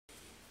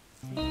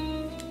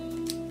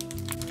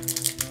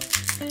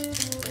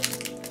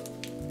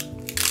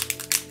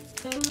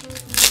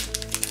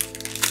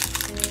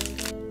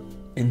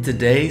In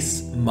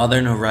today's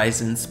Modern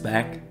Horizons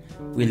pack,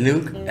 we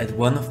look at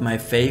one of my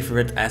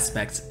favorite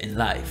aspects in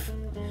life,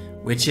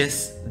 which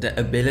is the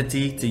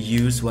ability to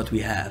use what we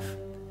have.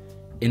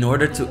 In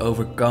order to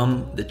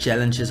overcome the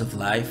challenges of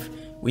life,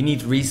 we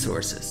need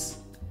resources.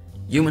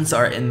 Humans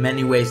are in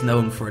many ways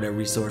known for their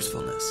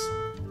resourcefulness.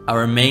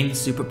 Our main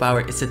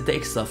superpower is to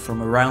take stuff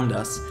from around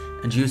us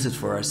and use it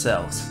for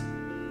ourselves.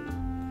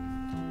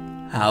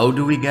 How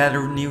do we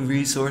gather new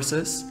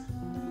resources?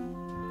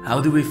 How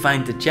do we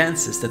find the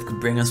chances that could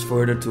bring us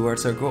further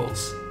towards our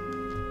goals?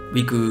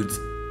 We could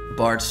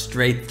barge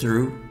straight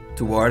through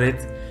toward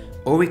it,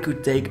 or we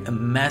could take a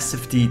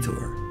massive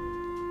detour.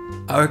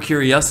 Our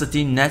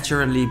curiosity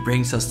naturally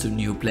brings us to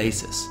new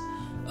places.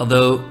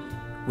 Although,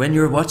 when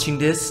you're watching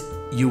this,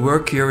 you were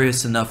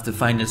curious enough to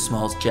find a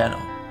small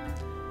channel.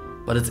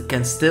 But it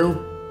can still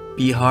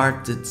be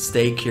hard to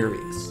stay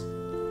curious.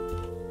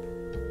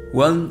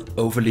 One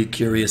overly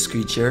curious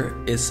creature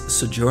is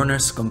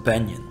Sojourner's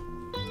Companion.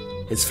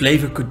 Its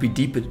flavor could be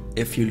deep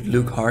if you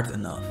look hard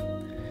enough.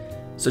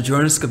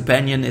 Sojourner's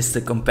Companion is the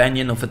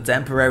companion of a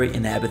temporary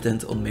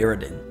inhabitant on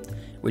Mirrodin,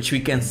 which we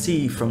can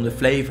see from the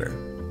flavor.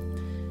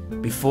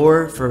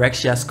 Before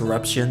Phyrexia's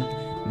corruption,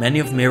 many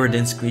of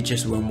Mirrodin's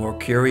creatures were more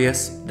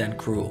curious than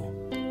cruel.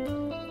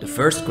 The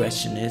first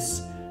question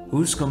is,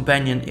 whose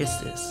companion is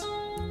this?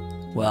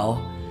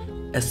 Well,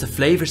 as the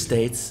flavor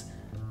states,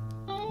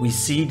 we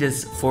see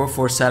this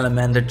 4/4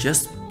 salamander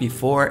just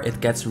before it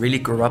gets really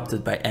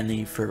corrupted by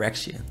any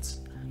Phyrexians.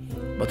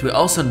 But we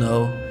also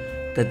know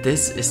that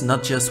this is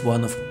not just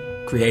one of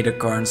Creator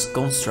Karn's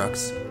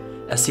constructs,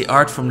 as the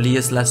art from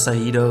Lias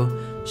Lasahido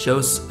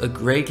shows a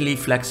greatly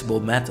flexible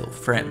metal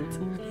friend,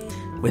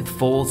 with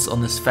folds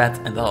on his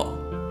fat and all.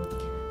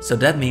 So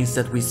that means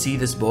that we see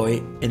this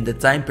boy in the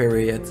time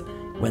period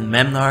when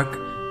Memnarch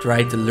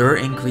tried to lure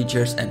in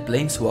creatures and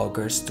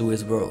planeswalkers to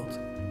his world.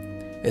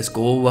 His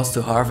goal was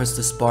to harvest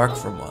the spark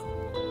from one,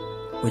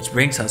 which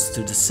brings us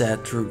to the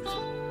sad truth,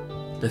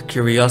 that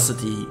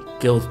curiosity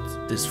killed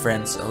this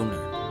friend's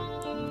owner.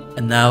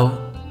 And now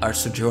our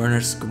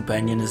Sojourner's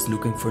Companion is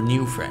looking for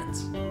new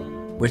friends,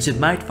 which it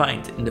might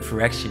find in the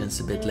Phyrexians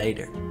a bit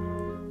later.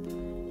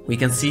 We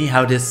can see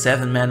how this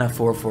 7 mana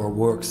 4/4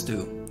 works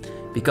too,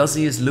 because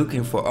he is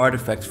looking for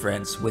artifact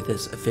friends with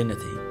his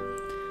affinity.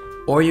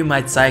 Or you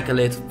might cycle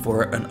it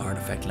for an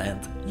artifact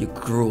land, you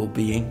cruel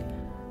being.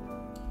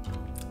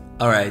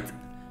 Alright,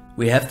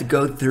 we have to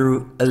go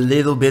through a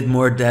little bit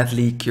more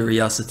deadly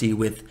curiosity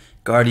with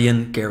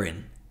Guardian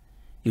Kirin.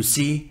 You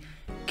see,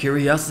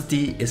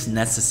 curiosity is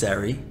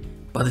necessary,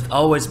 but it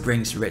always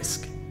brings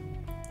risk.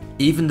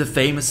 Even the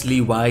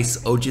famously wise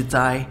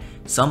Ojutai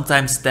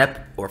sometimes step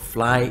or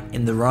fly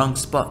in the wrong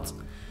spot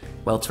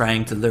while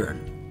trying to learn.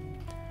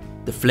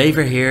 The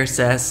flavor here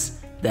says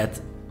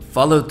that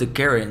followed to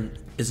Kirin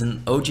is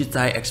an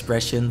Ojutai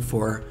expression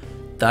for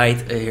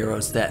died a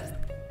hero's death.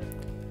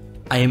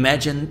 I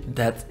imagine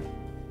that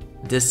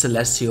this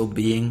celestial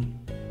being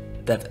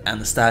that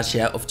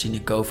Anastasia of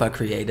Chinikova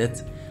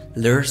created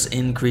lures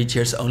in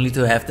creatures only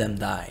to have them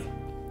die.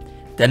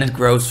 Then it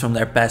grows from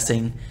their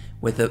passing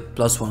with a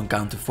 +1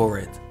 counter for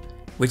it,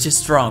 which is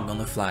strong on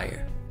a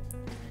flyer.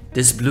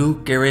 This blue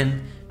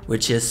Kirin,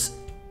 which is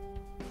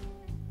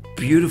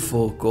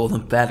beautiful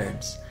golden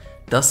patterns,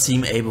 does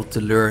seem able to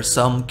lure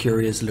some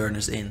curious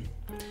learners in.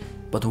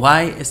 But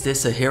why is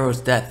this a hero's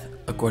death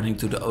according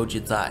to the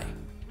Ojutai?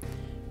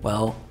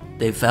 Well,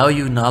 they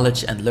value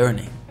knowledge and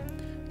learning.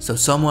 So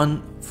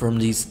someone from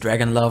these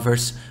dragon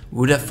lovers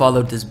would have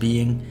followed this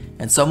being,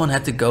 and someone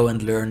had to go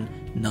and learn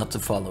not to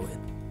follow it.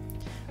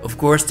 Of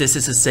course, this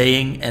is a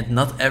saying and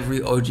not every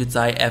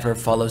Ojutai ever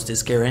follows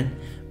this Kirin,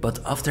 but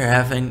after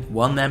having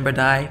one member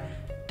die,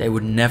 they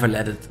would never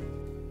let it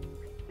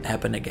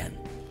happen again.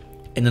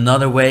 In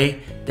another way,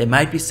 they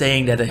might be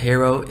saying that a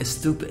hero is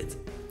stupid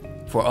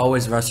for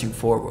always rushing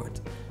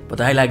forward,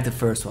 but I like the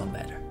first one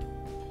better.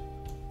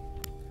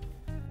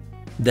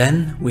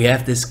 Then we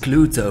have this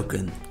clue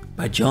token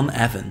by John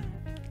Evan.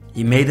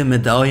 He made a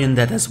medallion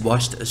that has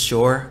washed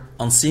ashore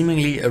on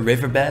seemingly a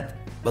riverbed,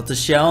 but the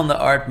shell on the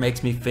art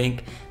makes me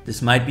think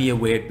this might be a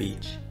weird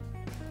beach.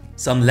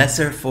 Some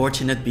lesser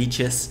fortunate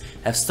beaches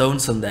have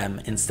stones on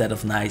them instead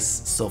of nice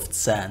soft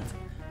sand.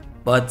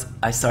 But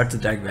I start to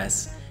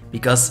digress,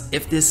 because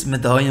if this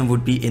medallion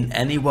would be in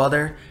any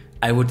water,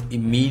 I would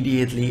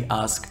immediately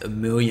ask a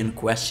million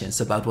questions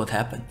about what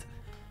happened.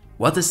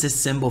 What is this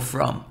symbol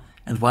from?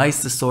 And why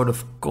is the sort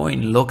of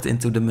coin locked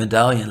into the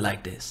medallion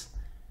like this?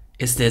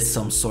 Is this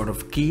some sort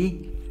of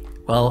key?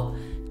 Well,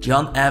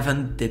 John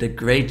Evan did a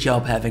great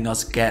job having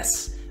us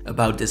guess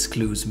about this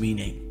clue's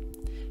meaning,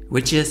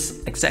 which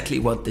is exactly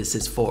what this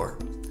is for.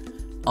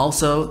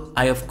 Also,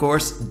 I of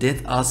course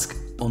did ask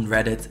on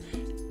Reddit,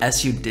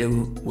 as you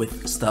do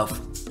with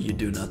stuff you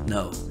do not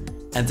know.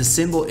 And the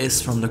symbol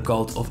is from the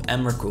cult of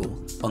Emrakul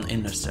on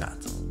Innistrad.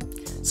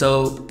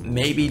 So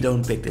maybe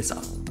don't pick this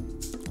up.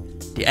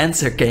 The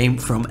answer came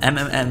from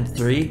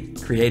MMM3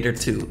 Creator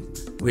 2,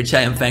 which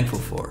I am thankful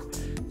for.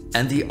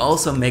 And he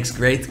also makes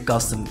great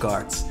custom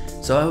cards,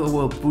 so I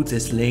will put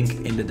his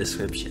link in the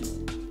description.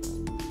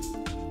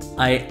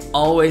 I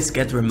always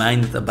get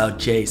reminded about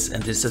Jace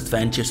and his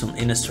adventures on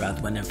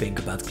Innistrad when I think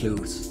about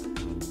clues.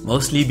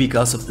 Mostly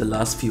because of the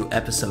last few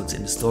episodes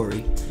in the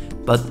story,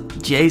 but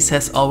Jace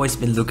has always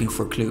been looking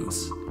for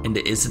clues. In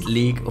the Izzet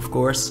League, of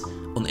course,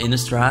 on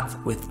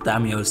Innistrad with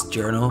Tamio's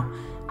journal,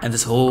 and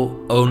his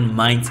whole own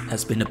mind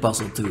has been a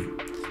puzzle too,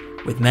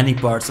 with many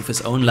parts of his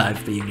own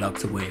life being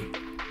locked away.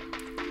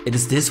 It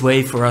is this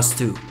way for us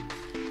too.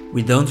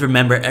 We don't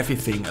remember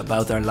everything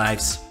about our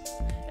lives,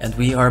 and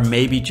we are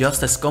maybe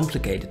just as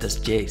complicated as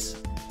Jace.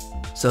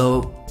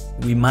 So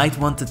we might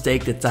want to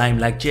take the time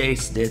like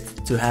Jace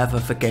did to have a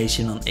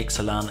vacation on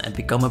Ixalan and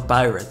become a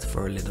pirate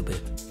for a little bit.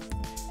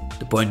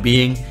 The point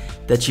being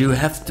that you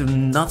have to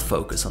not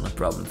focus on a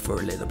problem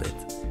for a little bit,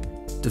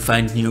 to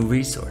find new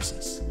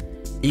resources,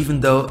 even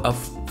though our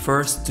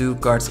first two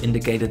cards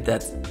indicated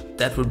that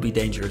that would be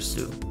dangerous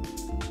too.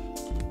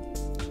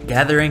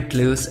 Gathering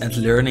clues and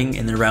learning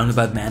in a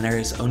roundabout manner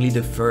is only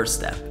the first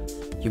step.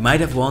 You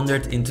might have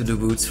wandered into the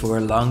woods for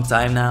a long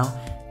time now,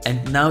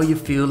 and now you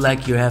feel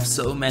like you have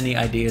so many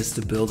ideas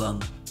to build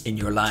on in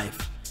your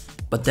life.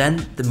 But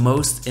then the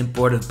most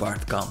important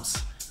part comes,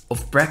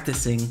 of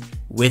practicing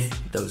with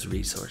those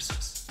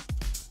resources.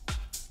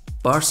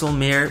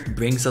 Parselmere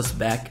brings us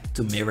back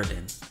to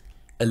Mirrodin,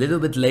 a little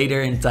bit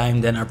later in time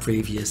than our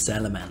previous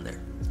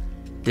salamander.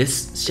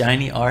 This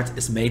shiny art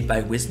is made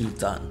by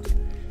Wisnutan.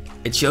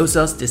 It shows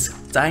us this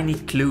tiny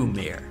clue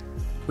mirror,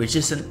 which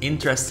is an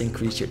interesting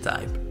creature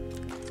type.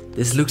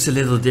 This looks a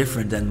little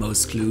different than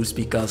most clues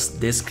because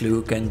this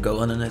clue can go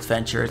on an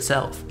adventure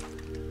itself.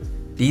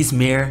 These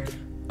mere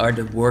are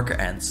the worker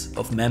ants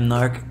of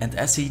Memnarch, and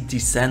as he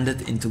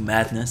descended into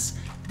madness,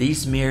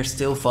 these mere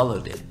still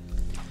followed him.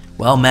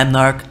 While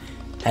Memnarch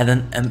had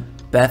an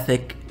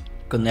empathic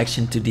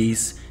connection to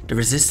these, the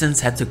resistance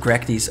had to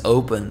crack these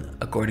open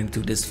according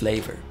to this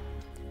flavor.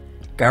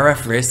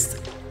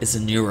 Garafrist is a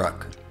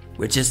Nurok,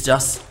 which is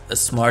just a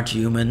smart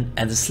human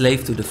and a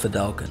slave to the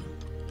Vedalken.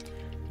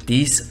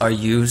 These are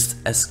used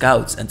as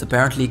scouts and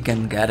apparently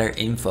can gather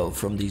info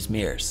from these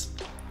mirrors.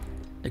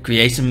 The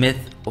creation myth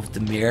of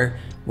the mirror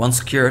once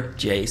cured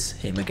Jace,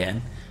 him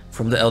again,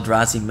 from the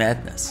Eldrazi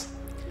madness.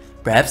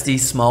 Perhaps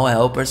these small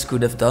helpers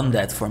could have done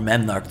that for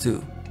Memnarch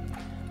too.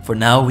 For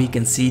now we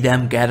can see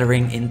them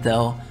gathering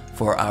intel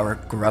for our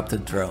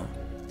corrupted throne.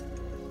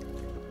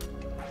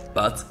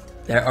 But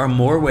there are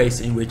more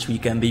ways in which we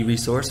can be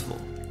resourceful.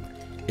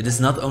 It is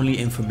not only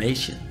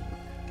information.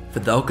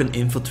 Vedalken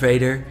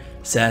Infiltrator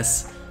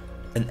says,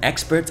 an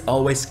expert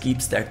always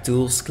keeps their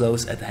tools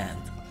close at hand.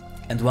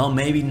 And while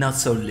maybe not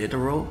so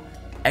literal,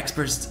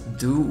 experts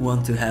do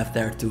want to have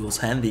their tools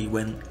handy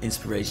when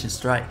inspiration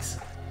strikes.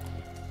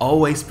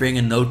 Always bring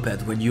a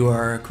notepad when you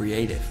are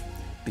creative,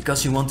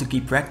 because you want to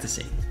keep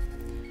practicing.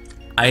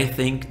 I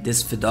think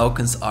this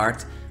Vedalken's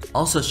art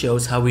also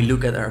shows how we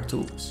look at our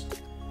tools,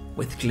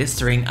 with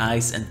glistering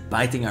eyes and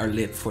biting our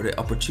lip for the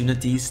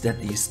opportunities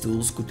that these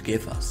tools could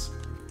give us.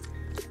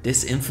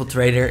 This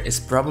infiltrator is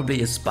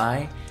probably a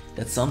spy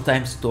that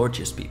sometimes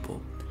tortures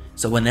people,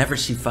 so whenever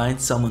she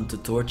finds someone to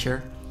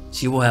torture,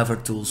 she will have her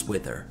tools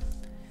with her.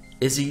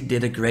 Izzy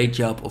did a great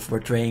job of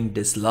portraying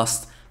this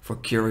lust for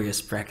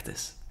curious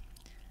practice.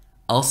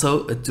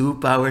 Also, a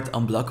 2-powered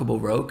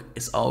unblockable rogue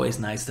is always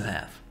nice to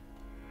have.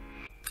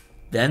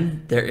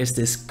 Then there is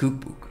this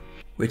cookbook,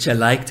 which I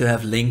like to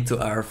have linked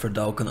to our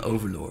Vedalken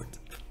overlord.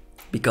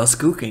 Because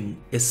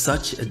cooking is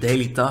such a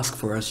daily task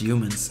for us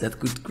humans that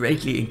could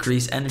greatly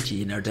increase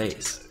energy in our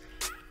days.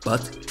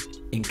 But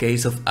in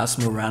case of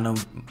Asmorano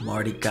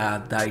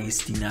Mardika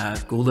Daistina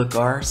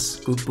Guldakar's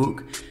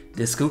cookbook,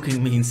 this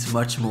cooking means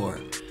much more.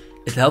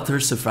 It helped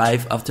her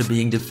survive after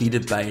being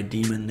defeated by a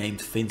demon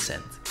named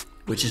Vincent,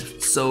 which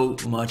is so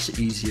much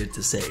easier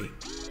to say.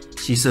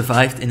 She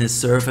survived in his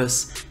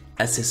service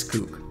as his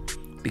cook,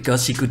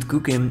 because she could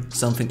cook him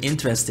something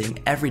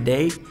interesting every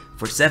day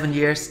for 7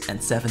 years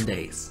and 7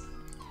 days.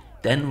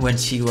 Then when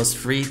she was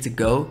free to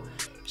go,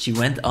 she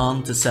went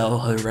on to sell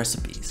her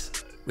recipes,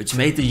 which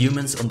made the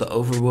humans on the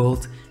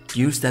overworld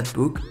use that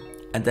book,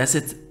 and as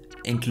it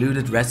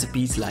included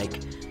recipes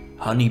like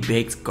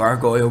honey-baked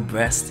gargoyle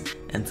breast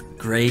and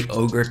grey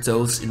ogre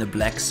toes in a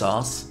black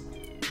sauce,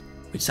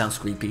 which sounds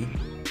creepy.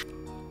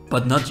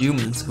 But not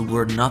humans, who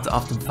were not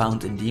often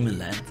found in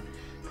Demonland.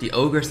 The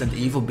ogres and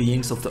evil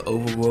beings of the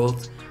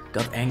overworld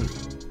got angry.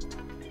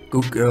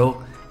 Cook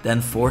Girl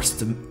then forced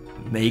to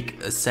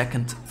make a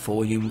second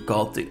volume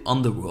called the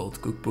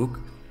Underworld Cookbook,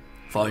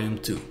 Volume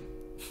 2,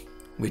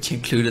 which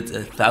included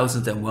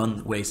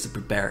 1001 ways to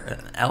prepare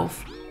an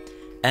elf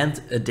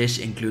and a dish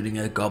including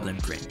a goblin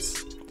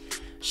prince.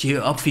 She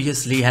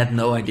obviously had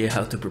no idea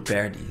how to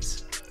prepare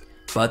these,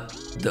 but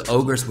the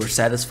ogres were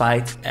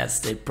satisfied as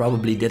they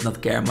probably did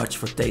not care much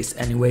for taste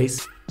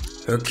anyways.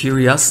 Her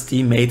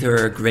curiosity made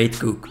her a great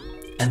cook,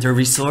 and her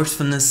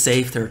resourcefulness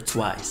saved her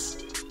twice.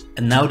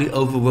 And now the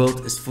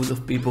overworld is full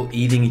of people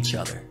eating each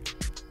other.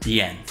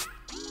 The end.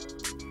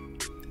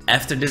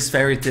 After this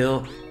fairy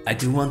tale, I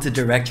do want to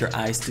direct your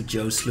eyes to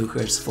Joe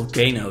Sluger's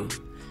volcano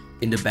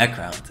in the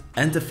background,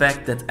 and the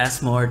fact that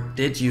Asmor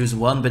did use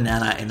one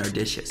banana in her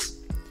dishes.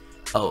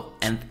 Oh,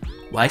 and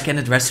why can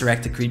it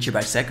resurrect a creature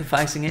by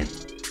sacrificing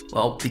it?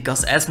 Well,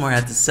 because Asmor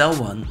had to sell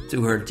one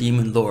to her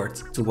demon lord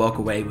to walk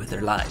away with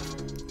her life.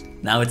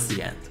 Now it's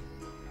the end.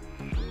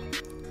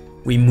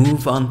 We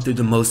move on to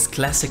the most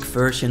classic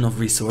version of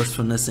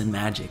resourcefulness in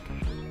Magic,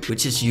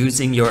 which is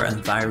using your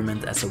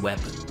environment as a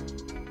weapon.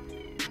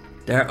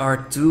 There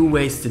are two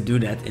ways to do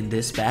that in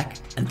this pack,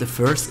 and the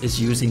first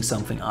is using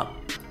something up.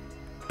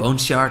 Bone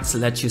Shards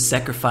let you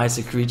sacrifice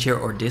a creature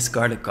or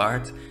discard a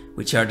card,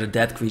 which are the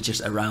dead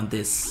creatures around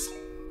this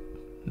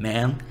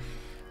man.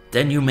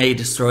 Then you may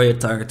destroy a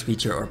target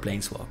creature or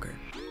planeswalker.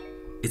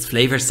 Its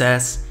flavor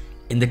says,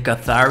 in the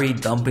Cathari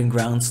dumping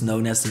grounds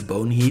known as the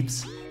Bone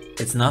Heaps,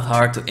 it's not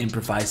hard to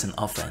improvise an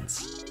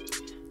offense.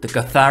 The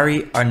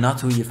Cathari are not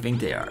who you think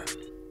they are,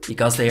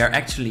 because they are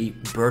actually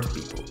bird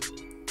people.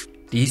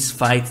 These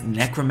fight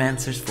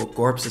necromancers for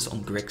corpses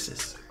on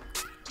Grixis.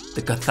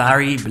 The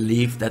Cathari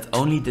believe that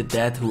only the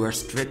dead who are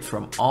stripped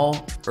from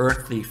all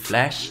earthly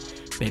flesh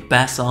may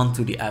pass on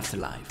to the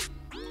afterlife,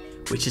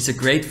 which is a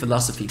great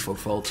philosophy for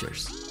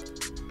vultures.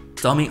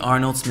 Tommy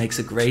Arnold's makes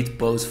a great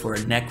pose for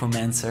a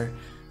necromancer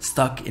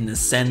stuck in a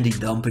sandy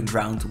dumping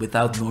ground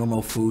without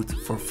normal food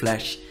for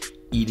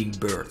flesh-eating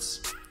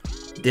birds.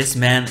 This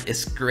man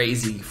is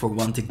crazy for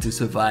wanting to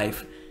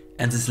survive,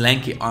 and his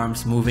lanky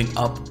arms moving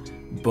up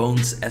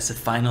bones as a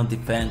final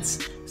defense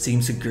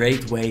seems a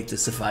great way to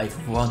survive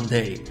one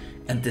day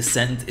and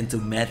descend into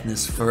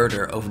madness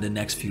further over the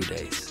next few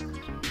days.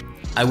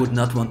 I would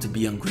not want to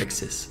be on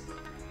Grixis.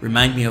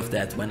 Remind me of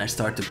that when I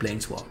start to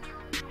planeswalk.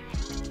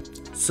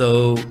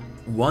 So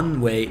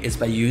one way is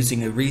by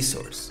using a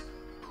resource.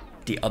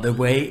 The other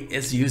way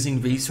is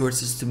using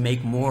resources to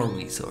make more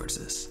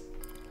resources.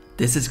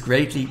 This is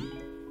greatly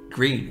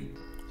green,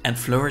 and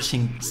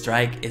Flourishing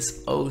Strike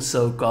is oh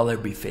so color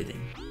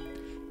befitting.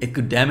 It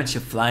could damage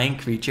a flying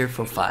creature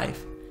for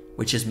 5,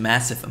 which is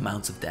massive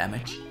amounts of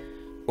damage,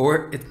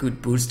 or it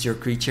could boost your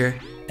creature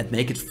and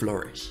make it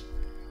flourish.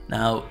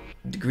 Now,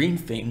 the green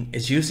thing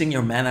is using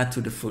your mana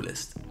to the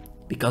fullest,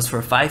 because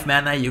for 5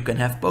 mana you can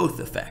have both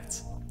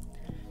effects.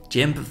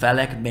 Jim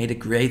Valak made a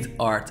great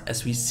art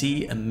as we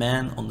see a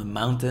man on the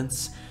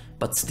mountains,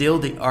 but still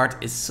the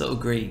art is so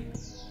green.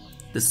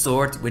 The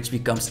sword which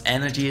becomes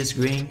energy is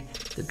green,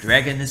 the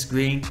dragon is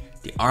green,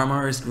 the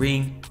armor is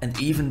green, and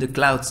even the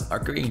clouds are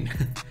green,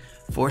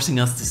 forcing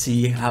us to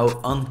see how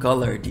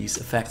uncolored these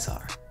effects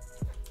are.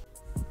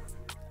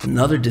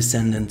 Another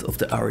descendant of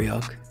the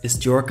Ariok is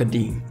Jor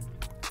Kadim.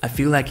 I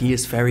feel like he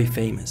is very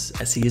famous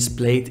as he is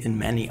played in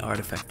many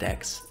artifact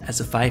decks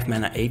as a 5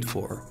 mana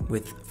 8/4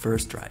 with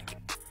First Strike,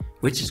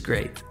 which is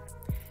great.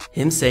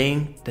 Him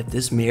saying that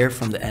this mirror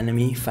from the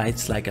enemy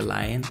fights like a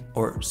lion,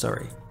 or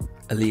sorry,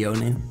 a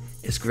leonin,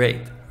 is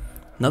great.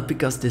 Not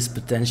because this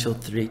potential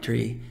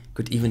 3/3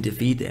 could even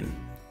defeat him,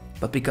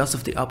 but because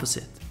of the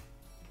opposite.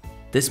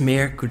 This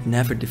mirror could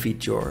never defeat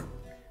Jor,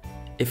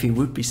 if he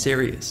would be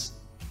serious,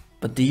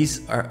 but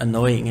these are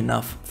annoying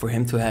enough for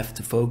him to have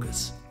to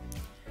focus.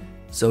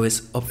 So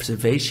his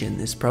observation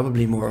is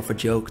probably more of a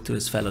joke to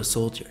his fellow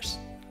soldiers.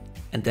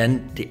 And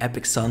then the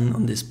epic sun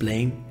on this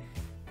plane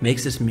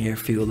makes this mirror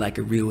feel like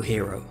a real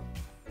hero.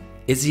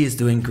 Izzy is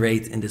doing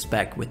great in this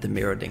pack with the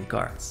mirrored in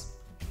cards.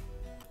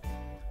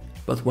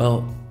 But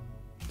well,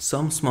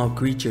 some small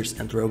creatures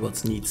and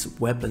robots need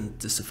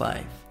weapons to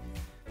survive.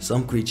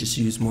 Some creatures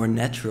use more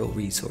natural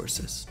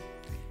resources.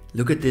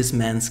 Look at this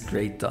man's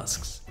great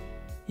tusks.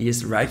 He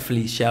is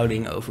rightfully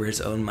shouting over his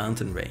own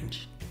mountain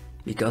range,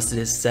 because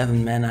this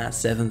 7 mana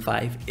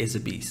 7/5 is a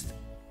beast.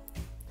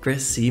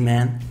 Chris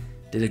Seaman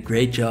did a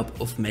great job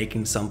of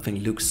making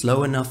something look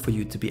slow enough for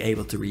you to be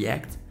able to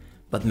react,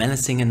 but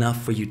menacing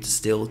enough for you to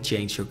still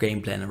change your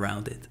game plan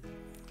around it.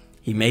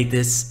 He made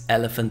this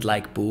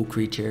elephant-like bull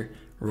creature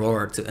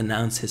roar to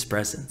announce his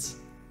presence.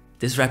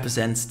 This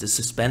represents the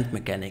suspend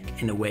mechanic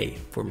in a way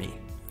for me.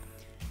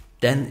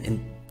 Then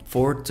in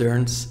 4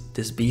 turns,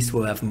 this beast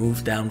will have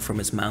moved down from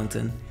his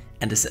mountain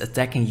and is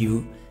attacking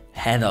you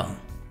head on.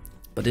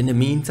 But in the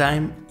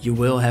meantime, you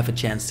will have a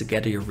chance to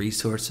gather your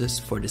resources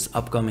for this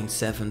upcoming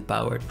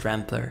 7-powered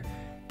trampler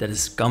that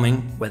is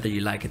coming whether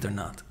you like it or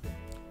not.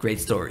 Great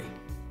story.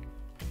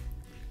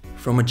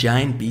 From a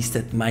giant beast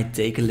that might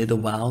take a little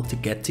while to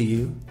get to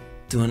you,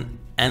 to an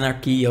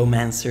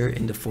anarchiomancer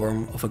in the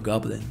form of a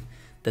goblin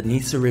that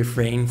needs to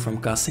refrain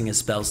from casting his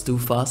spells too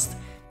fast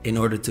in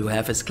order to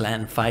have his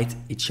clan fight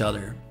each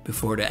other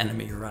before the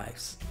enemy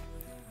arrives.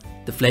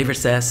 The flavor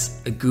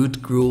says a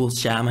good cruel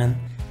shaman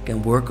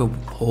can work a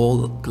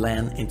whole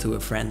clan into a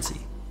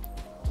frenzy.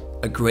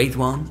 A great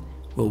one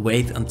will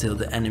wait until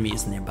the enemy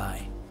is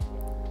nearby.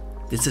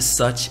 This is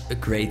such a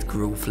great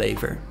cruel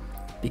flavor,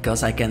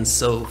 because I can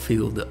so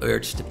feel the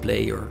urge to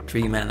play your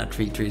 3 mana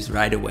 3/3s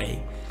right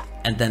away,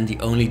 and then the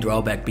only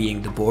drawback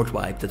being the board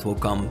wipe that will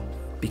come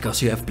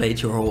because you have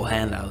played your whole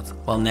hand out,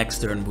 while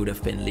next turn would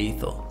have been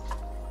lethal.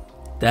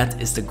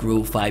 That is the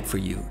Gruul vibe for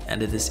you,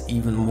 and it is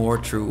even more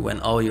true when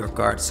all your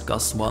cards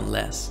cost 1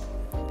 less.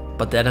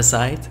 But that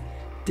aside,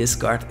 this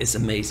card is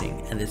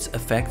amazing and its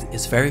effect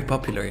is very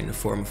popular in the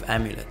form of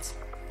amulets.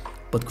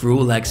 But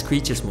Gruul likes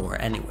creatures more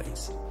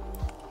anyways.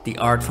 The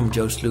art from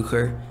Joe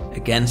Sluger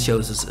again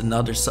shows us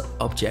another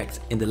object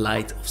in the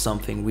light of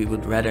something we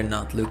would rather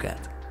not look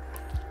at.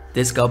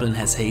 This goblin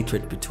has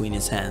hatred between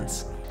his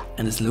hands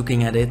and is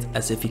looking at it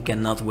as if he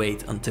cannot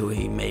wait until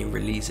he may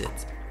release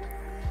it.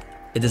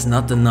 It is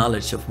not the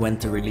knowledge of when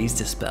to release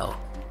the spell,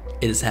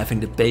 it is having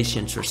the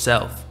patience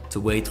yourself to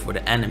wait for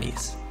the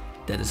enemies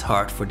that is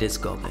hard for this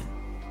goblin.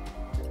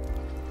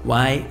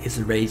 Why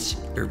is rage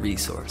a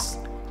resource?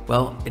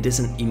 Well, it is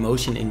an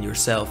emotion in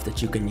yourself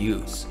that you can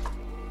use.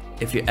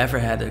 If you ever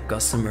had a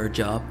customer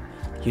job,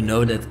 you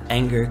know that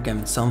anger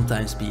can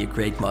sometimes be a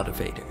great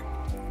motivator.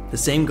 The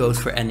same goes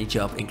for any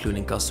job,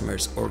 including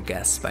customers or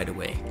guests, by the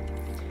way.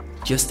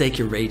 Just take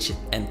your rage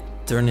and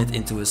turn it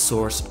into a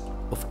source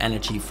of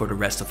energy for the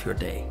rest of your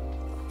day.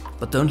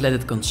 But don't let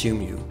it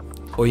consume you,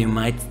 or you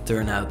might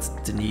turn out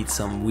to need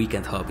some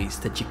weekend hobbies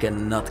that you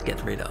cannot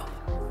get rid of.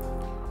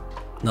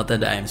 Not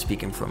that I am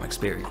speaking from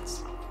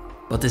experience.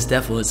 But this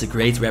devil is a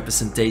great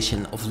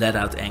representation of let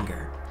out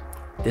anger.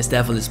 This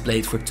devil is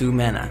played for 2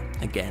 mana,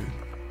 again.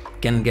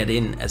 Can get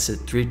in as a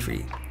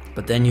 3/3,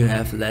 but then you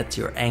have let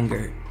your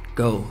anger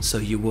go, so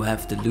you will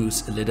have to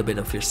lose a little bit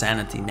of your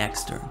sanity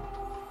next turn.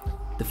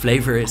 The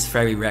flavor is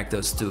very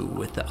Rakdos too,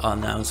 with the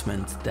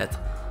announcement that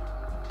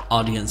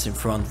audience in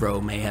front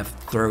row may have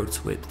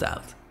throats whipped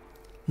out.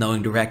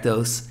 Knowing the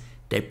Rakdos,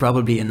 they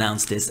probably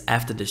announced this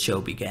after the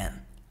show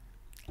began.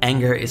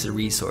 Anger is a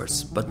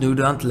resource, but do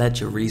not let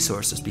your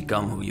resources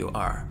become who you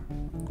are,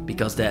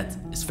 because that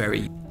is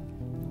very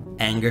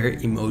anger,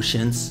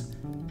 emotions,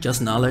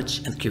 just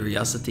knowledge and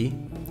curiosity.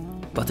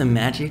 But in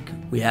Magic,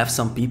 we have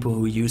some people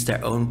who use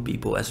their own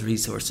people as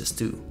resources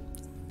too.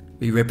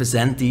 We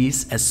represent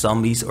these as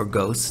zombies or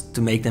ghosts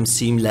to make them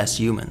seem less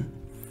human.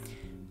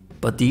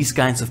 But these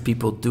kinds of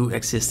people do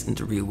exist in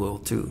the real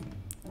world too,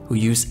 who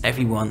use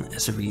everyone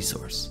as a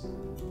resource.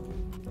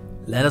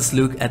 Let us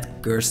look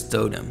at Cursed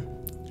Totem,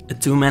 a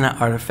 2 mana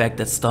artifact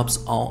that stops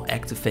all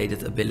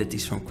activated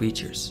abilities from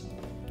creatures,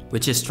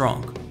 which is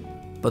strong,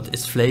 but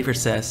its flavor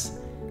says,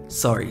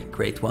 sorry,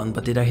 Great One,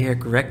 but did I hear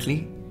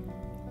correctly?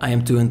 I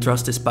am to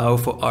entrust this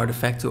powerful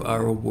artifact to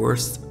our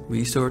worst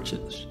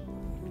resources?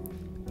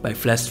 By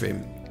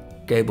Flestrim,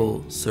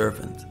 Cable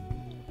Servant.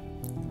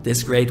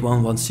 This Great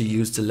One wants to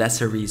use the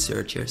lesser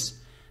researchers,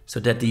 so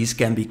that these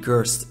can be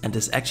cursed and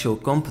his actual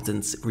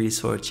competent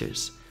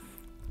researchers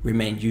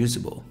remain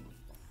usable.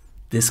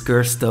 This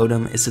Cursed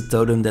Totem is a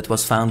totem that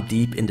was found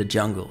deep in the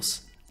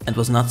jungles and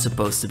was not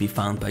supposed to be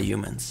found by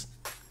humans.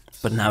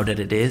 But now that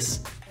it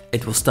is,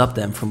 it will stop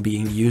them from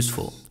being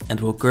useful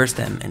and will curse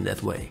them in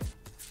that way.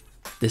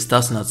 This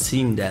does not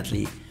seem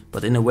deadly,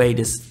 but in a way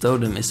this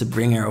totem is a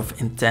bringer of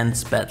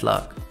intense bad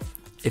luck.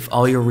 If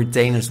all your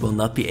retainers will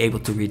not be able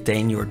to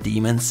retain your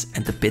demons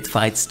and the pit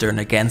fights turn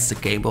against the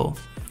cable,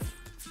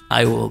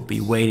 I will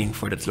be waiting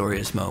for the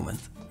glorious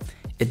moment.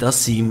 It does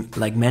seem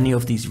like many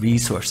of these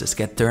resources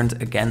get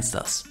turned against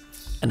us,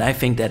 and I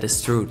think that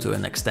is true to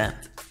an extent.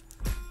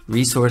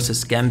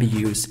 Resources can be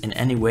used in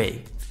any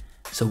way,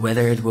 so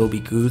whether it will be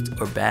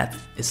good or bad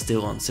is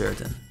still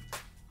uncertain.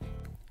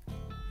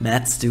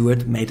 Matt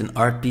Stewart made an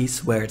art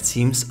piece where it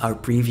seems our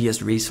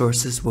previous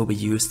resources will be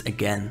used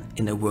again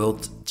in a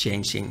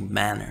world-changing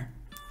manner.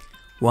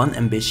 One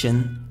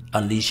ambition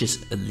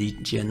unleashes a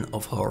legion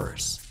of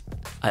horrors.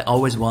 I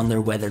always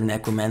wonder whether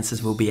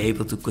necromancers will be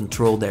able to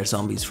control their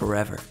zombies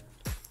forever.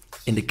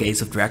 In the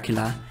case of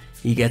Dracula,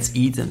 he gets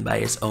eaten by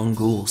his own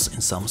ghouls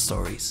in some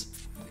stories.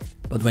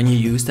 But when you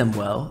use them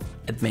well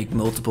and make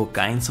multiple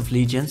kinds of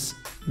legions,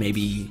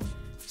 maybe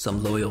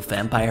some loyal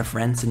vampire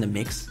friends in the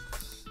mix,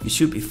 you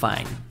should be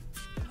fine,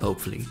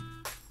 hopefully.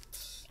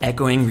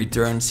 Echoing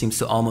Return seems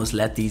to almost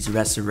let these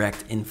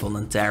resurrect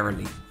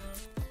involuntarily,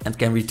 and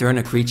can return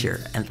a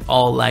creature and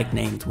all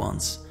like-named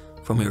ones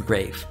from your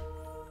grave.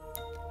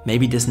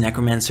 Maybe this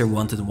necromancer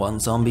wanted 1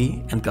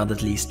 zombie and got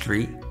at least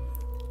 3,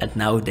 and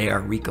now they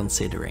are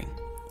reconsidering.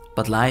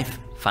 But life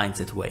finds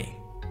its way.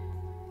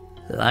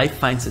 Life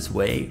finds its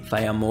way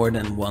via more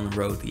than one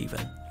road even.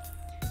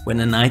 When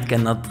a knight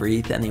cannot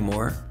breathe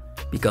anymore,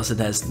 because it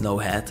has no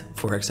head,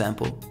 for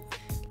example,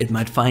 it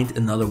might find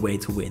another way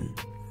to win.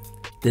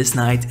 This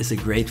knight is a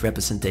great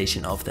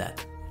representation of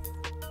that.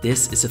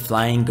 This is a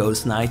flying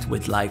ghost knight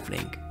with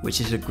lifelink, which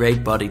is a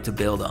great body to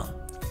build on,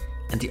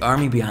 and the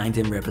army behind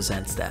him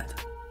represents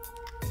that.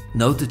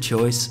 Note the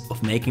choice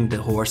of making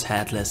the horse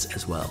headless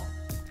as well.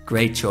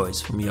 Great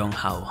choice from Young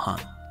Hao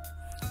Han.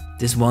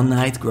 This one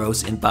knight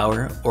grows in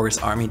power, or his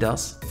army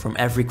does, from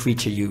every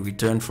creature you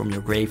return from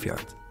your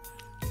graveyard.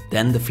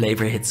 Then the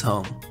flavor hits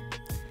home.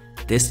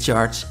 This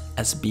charge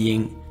as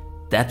being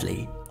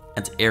deadly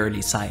and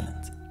eerily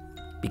silent,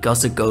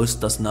 because the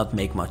ghost does not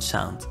make much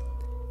sound,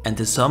 and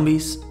the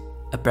zombies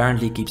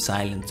apparently keep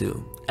silent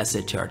too as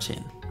they charge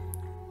in.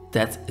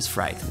 That is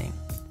frightening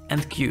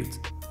and cute,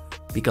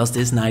 because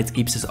this knight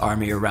keeps his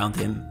army around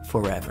him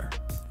forever.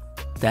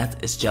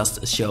 That is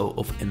just a show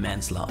of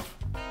immense love.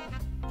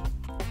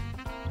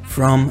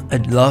 From a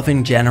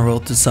loving general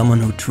to someone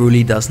who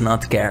truly does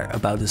not care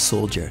about his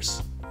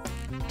soldiers.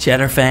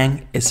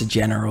 Cheddarfang is a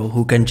general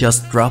who can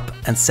just drop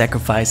and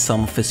sacrifice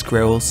some of his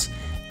squirrels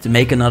to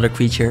make another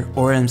creature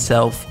or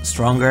himself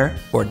stronger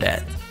or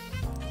dead.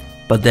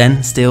 But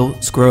then still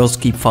squirrels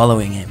keep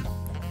following him,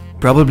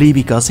 probably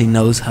because he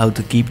knows how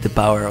to keep the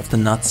power of the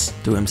nuts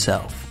to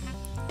himself.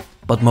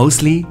 But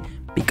mostly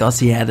because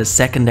he had a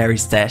secondary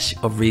stash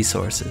of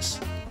resources,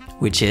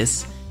 which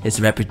is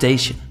his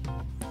reputation.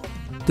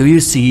 Do you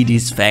see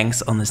these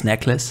fangs on his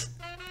necklace?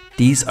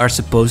 These are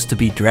supposed to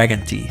be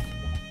dragon teeth.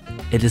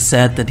 It is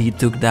said that he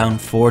took down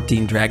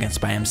 14 dragons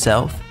by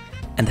himself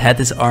and had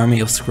his army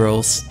of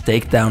squirrels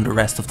take down the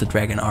rest of the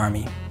dragon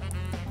army.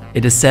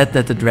 It is said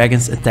that the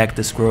dragons attacked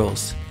the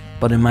squirrels,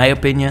 but in my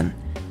opinion,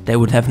 they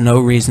would have no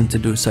reason to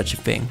do such a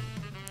thing.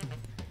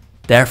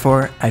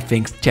 Therefore, I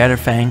think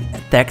Chatterfang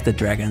attacked the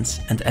dragons,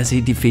 and as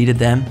he defeated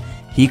them,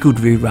 he could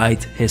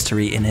rewrite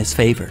history in his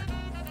favor.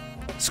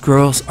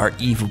 Squirrels are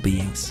evil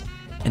beings,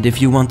 and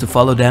if you want to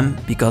follow them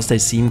because they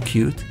seem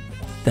cute,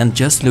 then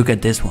just look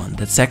at this one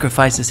that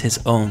sacrifices his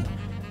own,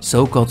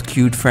 so-called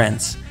cute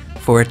friends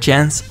for a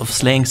chance of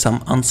slaying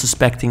some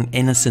unsuspecting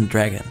innocent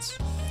dragons.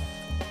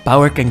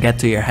 Power can get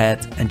to your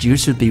head and you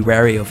should be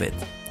wary of it,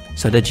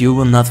 so that you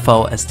will not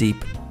fall as deep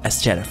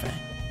as Chatterfang.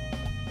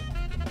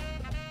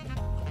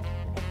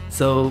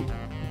 So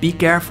be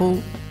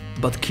careful,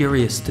 but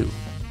curious too.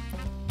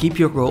 Keep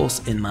your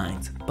goals in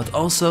mind, but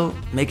also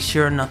make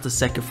sure not to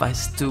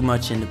sacrifice too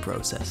much in the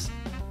process.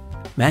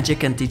 Magic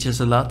can teach us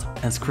a lot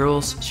and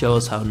squirrels show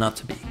us how not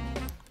to be.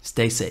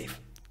 Stay safe.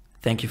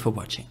 Thank you for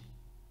watching.